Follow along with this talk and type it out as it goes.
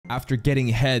After getting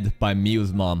head by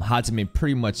Miu's mom, Hajime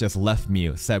pretty much just left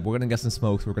Miu. Said, we're gonna get some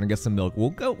smokes, we're gonna get some milk.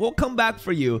 We'll come back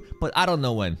for you, but I don't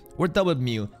know when. We're done with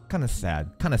Miu. Kind of sad.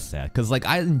 Cause like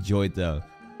I enjoyed the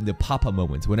papa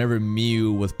moments whenever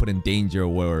Miu was put in danger,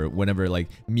 or whenever like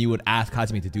Miu would ask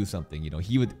Hajime to do something, you know,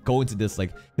 he would go into this,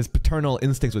 like his paternal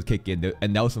instincts would kick in,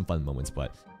 and that was some fun moments.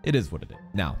 But it is what it is.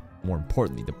 Now, more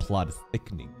importantly, the plot is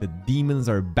thickening. The demons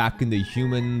are back in the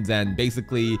humans, and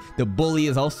basically the bully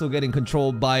is also getting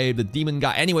controlled by the demon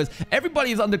guy. Anyways, everybody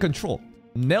is under control.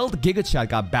 Meld Giga Chad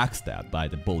got backstabbed by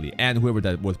the bully and whoever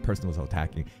that person was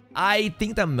attacking. I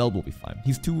think that Meld will be fine.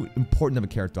 He's too important of a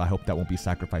character. I hope that won't be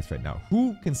sacrificed right now.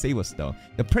 Who can save us though?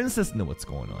 The princess knows what's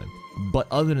going on. But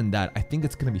other than that, I think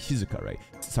it's gonna be Shizuka, right?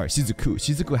 Sorry, Shizuku.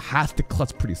 Shizuku has to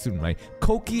clutch pretty soon, right?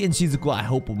 Koki and Shizuku, I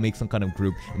hope, will make some kind of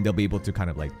group and they'll be able to kind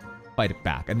of like fight it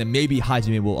back. And then maybe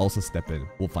Hajime will also step in.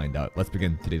 We'll find out. Let's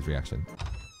begin today's reaction.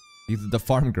 These are the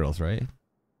farm girls, right?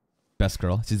 Best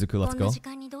girl. Shizuku, let's go.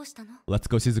 Let's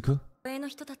go, Shizuku.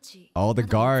 All the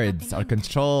guards are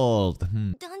controlled.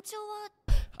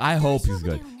 I hope he's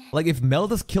good. Like, if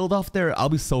Meld is killed off there, I'll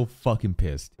be so fucking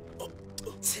pissed.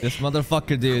 This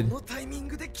motherfucker, dude.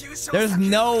 There's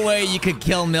no way you could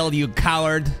kill Meld, you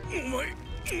coward.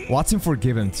 Watch him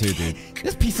forgive him too, dude.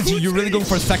 This piece of shit, you're really going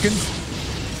for seconds?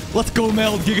 Let's go,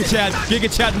 Meld. Giga Chad.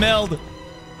 Giga Chad Meld.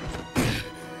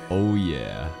 Oh,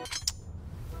 yeah.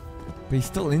 But he's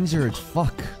still injured.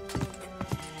 Fuck.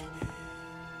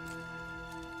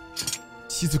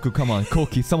 Shizuku, come on.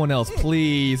 Koki, someone else.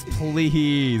 Please.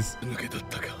 Please.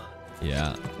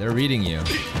 Yeah, they're reading you.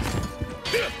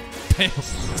 Damn.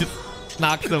 Just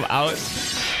knocks them out.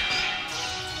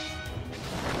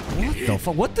 What the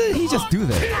fuck? What did he just do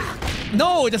there?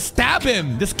 No, just stab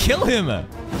him. Just kill him.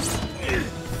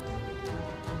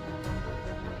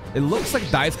 It looks like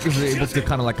Daisuke is able to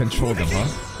kind of like control them,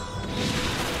 huh?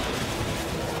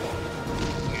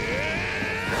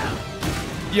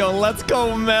 Yo, let's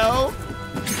go, Mel.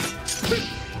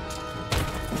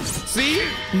 See?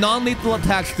 Non-lethal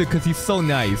attacks too, because he's so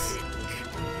nice.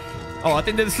 Oh, I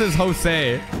think this is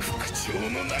Jose.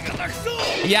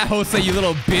 Yeah, Jose, you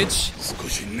little bitch.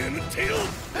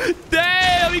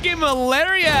 Damn, he gave him a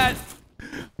lariat.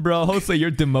 Bro, Jose,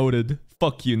 you're demoted.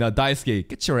 Fuck you. Now, Daisuke,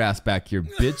 get your ass back here,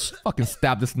 bitch. Fucking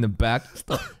stab this in the back.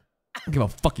 I don't give a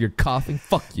fuck, you're coughing.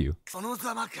 Fuck you.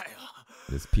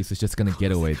 This piece is just gonna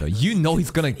get away, though. You know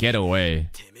he's gonna get away.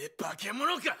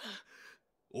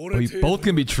 Oh, both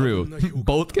can be true.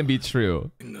 Both can be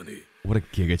true. What a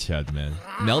Giga Chad, man.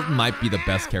 Meld might be the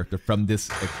best character from this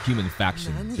human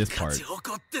faction, this part.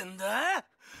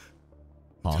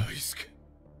 Huh?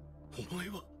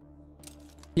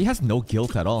 He has no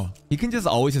guilt at all. He can just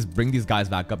always just bring these guys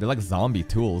back up. They're like zombie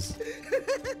tools.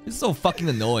 It's so fucking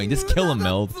annoying. Just kill them,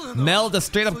 Meld. Meld, just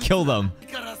straight up kill them.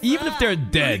 Even if they're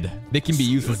dead, they can be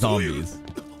used as zombies.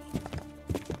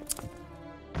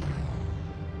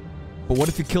 But what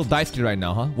if we kill Daisuke right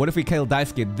now, huh? What if we kill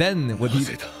Daisuke? Then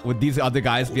would these other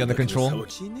guys be under control?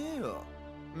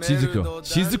 Shizuku.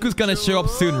 Shizuku's gonna show up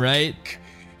soon, right?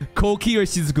 Koki or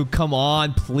Shizuku, come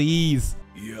on, please.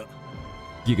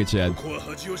 Giga Chad.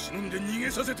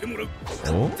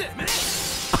 Oh?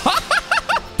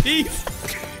 Peace.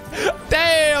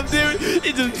 Damn, dude.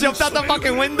 He just jumped out the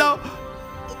fucking window.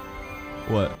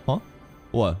 What? Huh?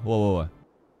 What? What?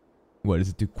 What? Is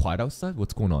it too quiet outside?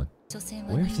 What's going on?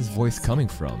 Where's his voice coming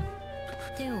from?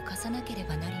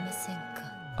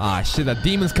 Ah, shit. That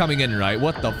demon's coming in, right?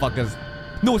 What the fuck is...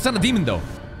 No, it's not a demon, though.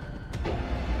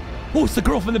 Oh, it's the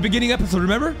girl from the beginning episode,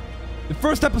 remember? The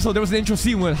first episode, there was an intro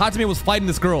scene where Hajime was fighting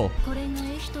this girl.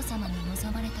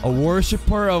 A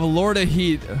worshipper of Lord of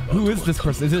Heat. Who is this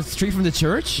person? Is it straight from the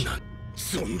church?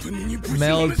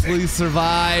 Meld, please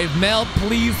survive. Meld,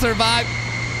 please survive.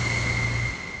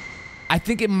 I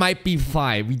think it might be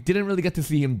 5. We didn't really get to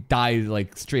see him die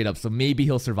like straight up, so maybe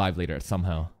he'll survive later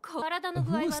somehow.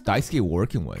 Who is Daisuke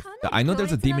working with? I know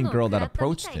there's a demon girl that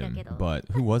approached him, but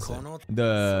who was it?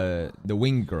 The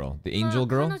winged girl, the angel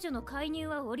girl? So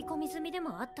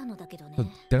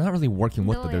they're not really working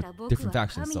with them, they're different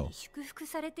factions, so.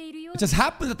 It just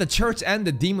happens that the church and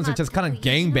the demons are just kind of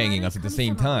gangbanging us at the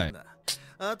same time.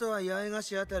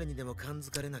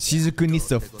 Shizuku needs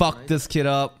to fuck this kid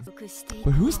up.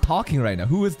 But who's talking right now?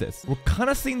 Who is this? We're kind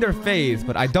of seeing their face,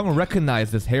 but I don't recognize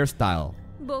this hairstyle.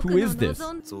 Who is this?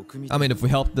 I mean, if we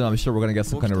help them, I'm sure we're gonna get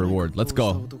some kind of reward. Let's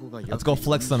go. Let's go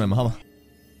flex on him, huh?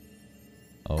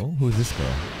 Oh, who is this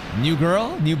girl? New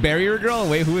girl? New barrier girl?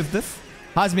 Wait, who is this?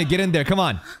 Hajime, get in there, come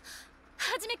on.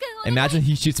 Imagine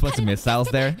he shoots a bunch of missiles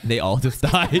there. They all just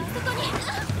die.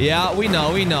 Yeah, we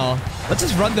know, we know. Let's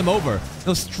just run them over.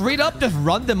 No, straight up just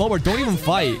run them over. Don't even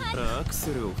fight.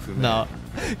 No.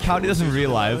 County doesn't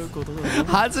realize.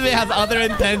 Hajime has other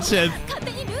intentions.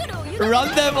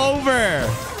 Run them over.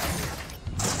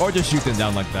 Or just shoot them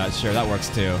down like that. Sure, that works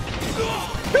too.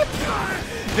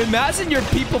 Imagine you're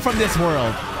people from this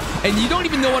world and you don't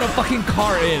even know what a fucking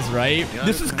car is, right?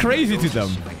 This is crazy to them.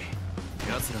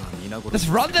 Just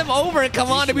run them over.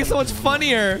 Come on, it'd be so much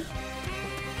funnier.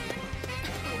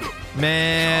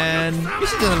 Man, you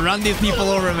should just run these people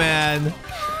over, man.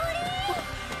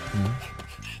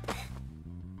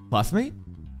 Classmate?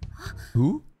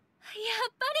 Who?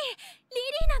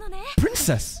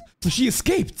 Princess. So she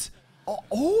escaped.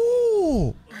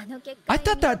 Oh. I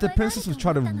thought that the princess was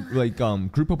trying to like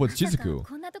group up with Shizuku.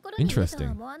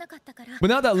 Interesting. But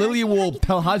now that Lily will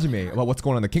tell Hajime about what's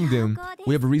going on in the kingdom,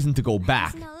 we have a reason to go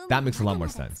back. That makes a lot more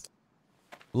sense.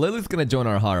 Lily's gonna join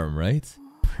our harem, right?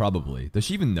 Probably. Does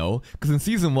she even know? Because in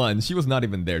season 1, she was not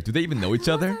even there. Do they even know each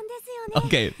other?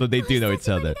 Okay, so they do know each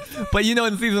other. But you know,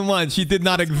 in season 1, she did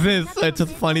not exist. So it's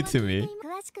just funny to me.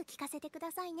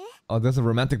 Oh, there's a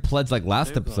romantic pledge like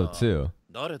last episode too.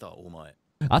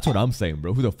 That's what I'm saying,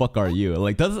 bro. Who the fuck are you?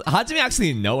 Like, does Hajime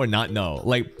actually know or not know?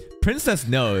 Like, Princess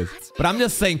knows, but I'm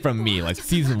just saying from me, like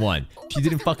season 1, she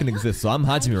didn't fucking exist. So I'm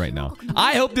Hajime right now.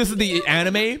 I hope this is the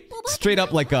anime straight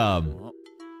up like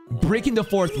breaking the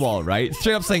fourth wall, right?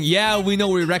 Straight up saying, yeah, we know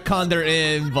we retconned her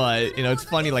in, but you know, it's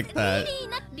funny like that.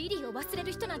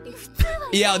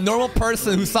 Yeah, a normal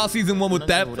person who saw season 1 would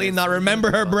definitely not remember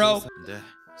her, bro.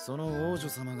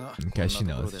 Okay, she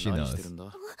knows. She knows.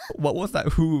 What was that?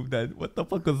 Who? That? What the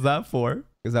fuck was that for?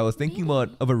 Because I was thinking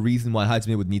of a reason why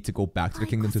Hajime would need to go back to the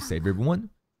kingdom to save everyone.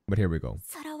 But here we go.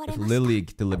 If Lily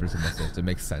delivers a message, it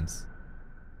makes sense.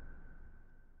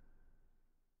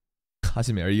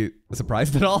 Hajime, are you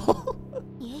surprised at all?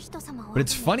 But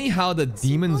it's funny how the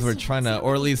demons were trying to,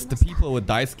 or at least the people with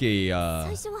Daisuke,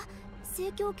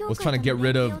 was trying to get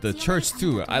rid of the church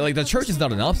too. The church is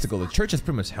not an obstacle. The church is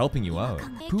pretty much helping you out.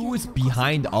 Who is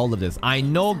behind all of this? I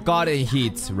know God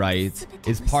Hate, right,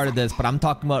 is part of this, but I'm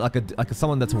talking about like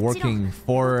someone that's working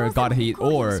for God Hate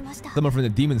or someone from the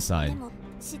demon side.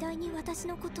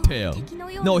 Pale.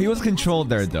 No, he was controlled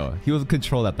there though. He was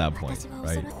controlled at that point,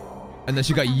 right? And then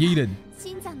she got yeeted.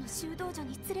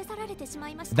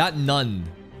 That nun,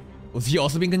 was he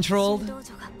also being controlled?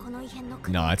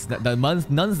 No, it's not. The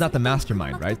nun's not the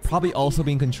mastermind, right? Probably also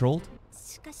being controlled.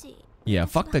 Yeah,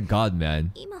 fuck the god,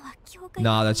 man.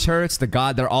 Nah, the church, the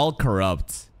god, they're all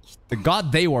corrupt. The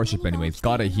god they worship anyways,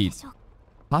 God of Heat.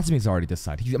 Hazume's already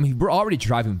decided. I mean, we're already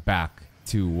driving back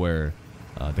to where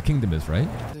the kingdom is, right?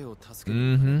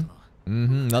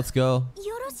 Let's go.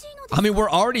 I mean, we're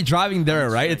already driving there,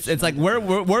 right? It's like, where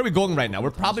are we going right now?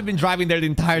 We've probably been driving there the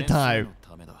entire time.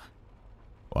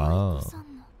 Wow.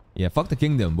 Yeah, fuck the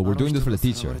kingdom, but we're doing this for the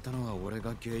teacher.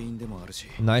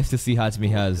 Nice to see Hajime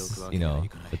has, you know,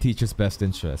 the teacher's best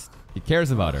interest. He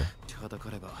cares about her.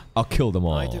 I'll kill them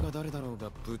all.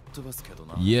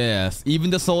 Yes, even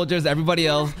the soldiers, everybody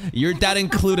else. Your dad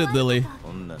included, Lily.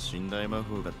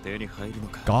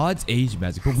 God's age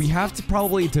magic, but we have to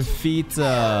probably defeat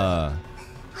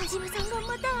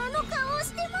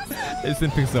It's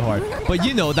simping so hard. But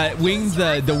you know that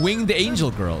the winged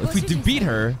angel girl. If we defeat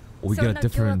her, we get a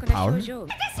different power.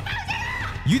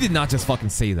 You did not just fucking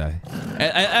say that.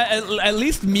 At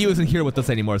least Miu isn't here with us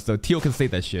anymore, so Tio can say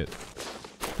that shit.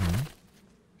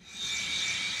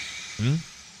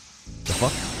 The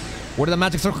fuck? Where did the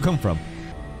magic circle come from?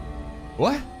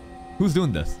 What? Who's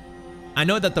doing this? I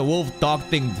know that the wolf dog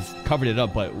thing just covered it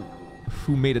up, but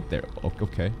who made it there?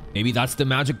 Okay. Maybe that's the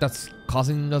magic that's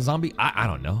causing the zombie? I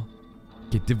don't know.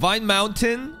 Okay, Divine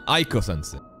Mountain, Aiko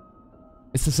Sensei.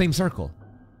 It's the same circle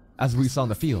as we saw in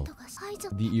the field.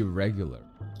 The irregular.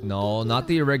 No, not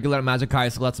the irregular magic high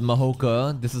school. That's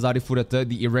Mahoka. This is Arifureta.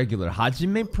 The irregular.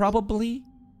 Hajime, probably?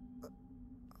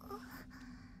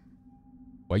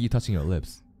 Why are you touching your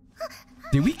lips?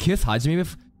 Did we kiss Hajime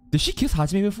before? Did she kiss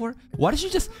Hajime before? Why did she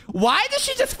just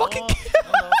fucking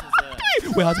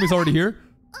Wait, Hajime's already here?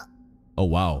 Oh,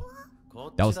 wow.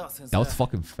 That was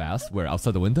fucking fast. Where,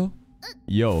 outside the window?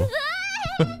 Yo.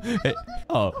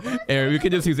 Oh, air. We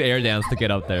can just use air dance to get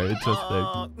up there.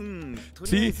 Interesting.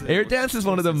 See, air dance is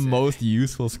one of the most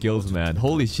useful skills, man.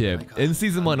 Holy shit. In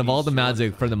season 1 of all the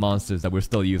magic from the monsters that we're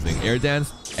still using, air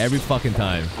dance every fucking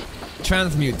time.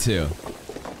 Transmute too.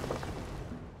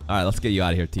 Alright, let's get you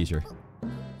out of here, teacher.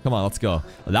 Come on, let's go.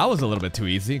 That was a little bit too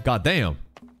easy. God damn.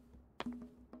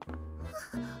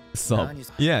 So,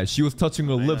 yeah, she was touching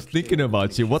her lips thinking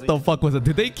about you. What the fuck was it?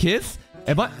 Did they kiss?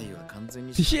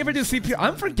 Did she ever do CPR?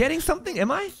 I'm forgetting something,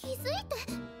 am I?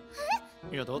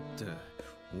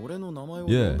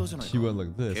 Yeah, she went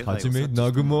like this. Hajime,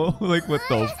 Nagumo? Like, what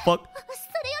the fuck?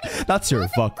 That's your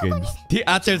fucking...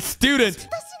 That's your student!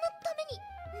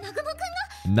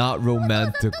 Not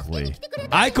romantically.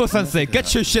 Aiko Sensei,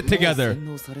 get your shit together!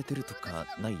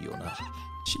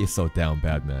 She is so down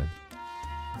bad, man.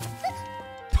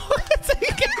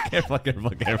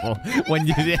 Careful. When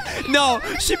you... No,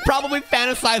 she probably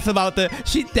fantasizes about this.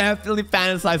 She definitely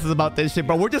fantasizes about this shit,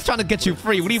 bro. We're just trying to get you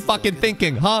free. What are you fucking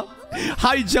thinking, huh?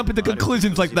 How you jump into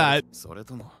conclusions like that?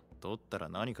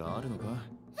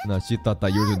 No, she thought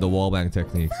that you were doing the wallbang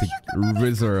technique to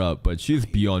riz her up, but she's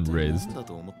beyond riz.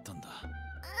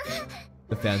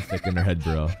 The fanfic in her head,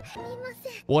 bro.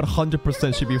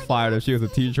 100% she'd be fired if she was a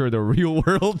teacher in the real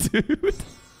world, dude.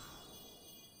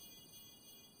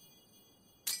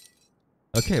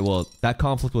 Okay, well, that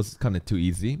conflict was kind of too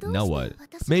easy. Now what?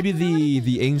 Maybe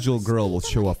the angel girl will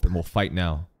show up and we'll fight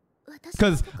now.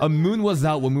 Because a moon was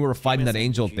out when we were fighting that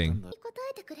angel thing.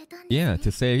 Yeah,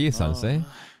 to say yes, Sensei.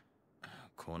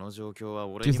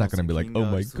 She's not gonna be like, oh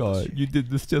my god, you did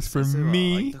this just for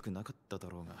me.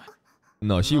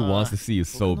 No, she wants to see you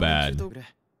so bad.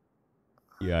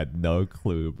 You had no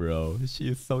clue, bro. She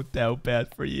is so down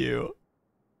bad for you.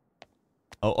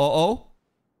 Oh.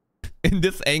 In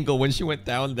this angle, when she went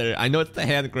down there, I know it's the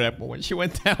hand grab, but when she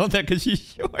went down there because she's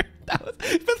short, that was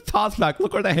just toss back.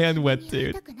 Look where the hand went,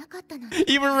 dude.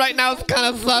 Even right now, it's kind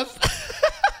of sus.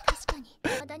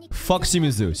 Fuck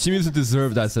Shimizu. Shimizu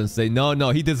deserved that, Sensei.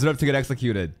 No, he deserved to get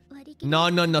executed.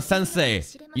 No, Sensei.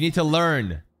 You need to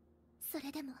learn.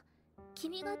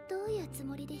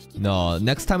 No,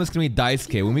 next time it's gonna be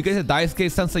Daisuke. When we get to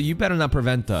Daisuke, Sensei, you better not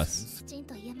prevent us.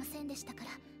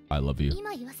 I love you.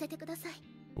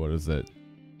 What is it?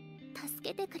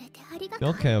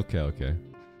 Okay.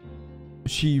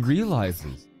 She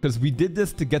realizes, because we did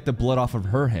this to get the blood off of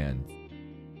her hand.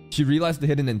 She realized the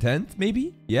hidden intent,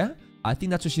 maybe? Yeah? I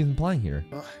think that's what she's implying here.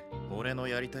 But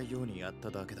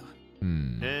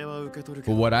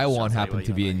what I want happened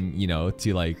to be in, you know,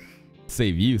 to like,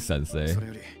 save you, Sensei.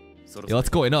 Yeah, let's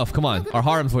go, enough, come on. Our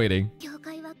harem's waiting.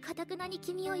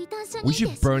 We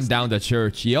should burn down the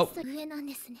church, yep.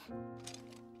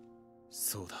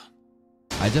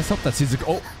 I just hope that she's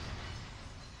a...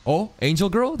 Oh, angel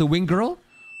girl? The wing girl?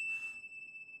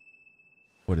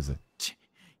 What is it?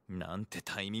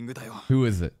 Who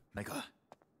is it?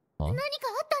 Huh?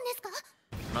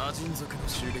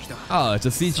 Oh, it's a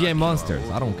CGI monsters.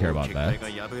 I don't care about that.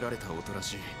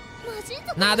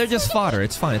 Nah, they're just fodder.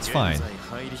 It's fine, it's fine.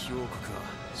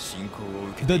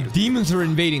 The demons are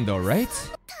invading though, right?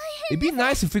 It'd be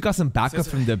nice if we got some backup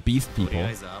from the beast people.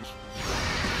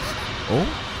 Oh?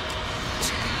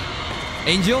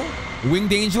 Angel?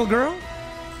 Winged angel girl?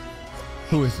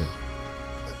 Who is it?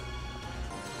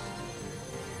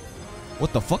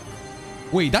 What the fuck?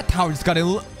 Wait, that tower just got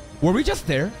in. Were we just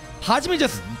there? Hajime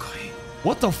just...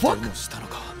 What the fuck?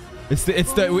 It's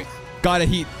the God of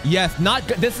Heat. Yes, not...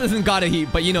 This isn't God of Heat,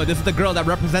 but you know, this is the girl that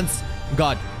represents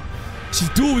God. She's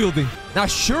dual wielding. Now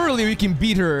surely we can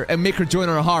beat her and make her join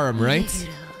our harem, right?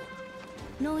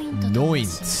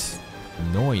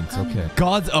 Noint, okay.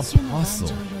 God's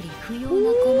apostle.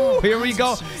 Ooh, here we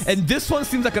go. And this one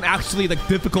seems like an actually like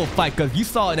difficult fight because you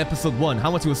saw in episode 1 how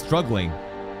much he was struggling.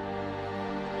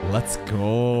 Let's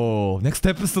go. Next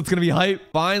episode's gonna be hype.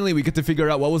 Finally, we get to figure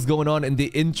out what was going on in the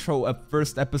intro of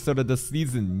first episode of the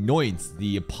season. Noint,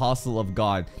 the apostle of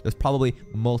God. There's probably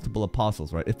multiple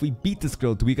apostles, right? If we beat this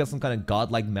girl, do we get some kind of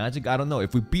godlike magic? I don't know.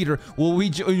 If we beat her,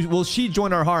 will she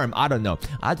join our harem? I don't know.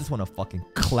 I just want to fucking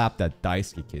clap that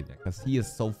Daisuke kid because he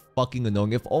is so fucking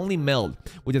annoying. If only Meld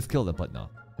would just kill him, but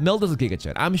no. Meld is a Giga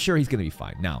Chat. I'm sure he's gonna be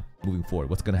fine. Now, moving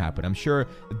forward, what's gonna happen? I'm sure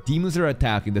the demons are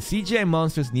attacking. The CGI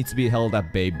monsters need to be held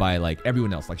at bay by like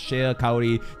everyone else, like Shea,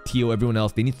 Kaori, Tio, everyone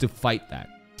else. They need to fight that.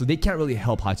 So they can't really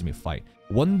help Hajime fight.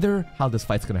 Wonder how this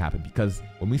fight's gonna happen because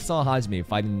when we saw Hajime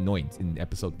fighting Noint in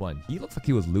episode 1, he looks like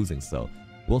he was losing. So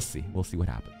we'll see what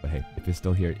happens. But hey, if you're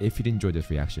still here, if you enjoyed this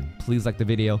reaction, please like the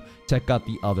video. Check out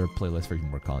the other playlist for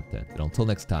more content. And until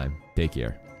next time, take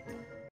care.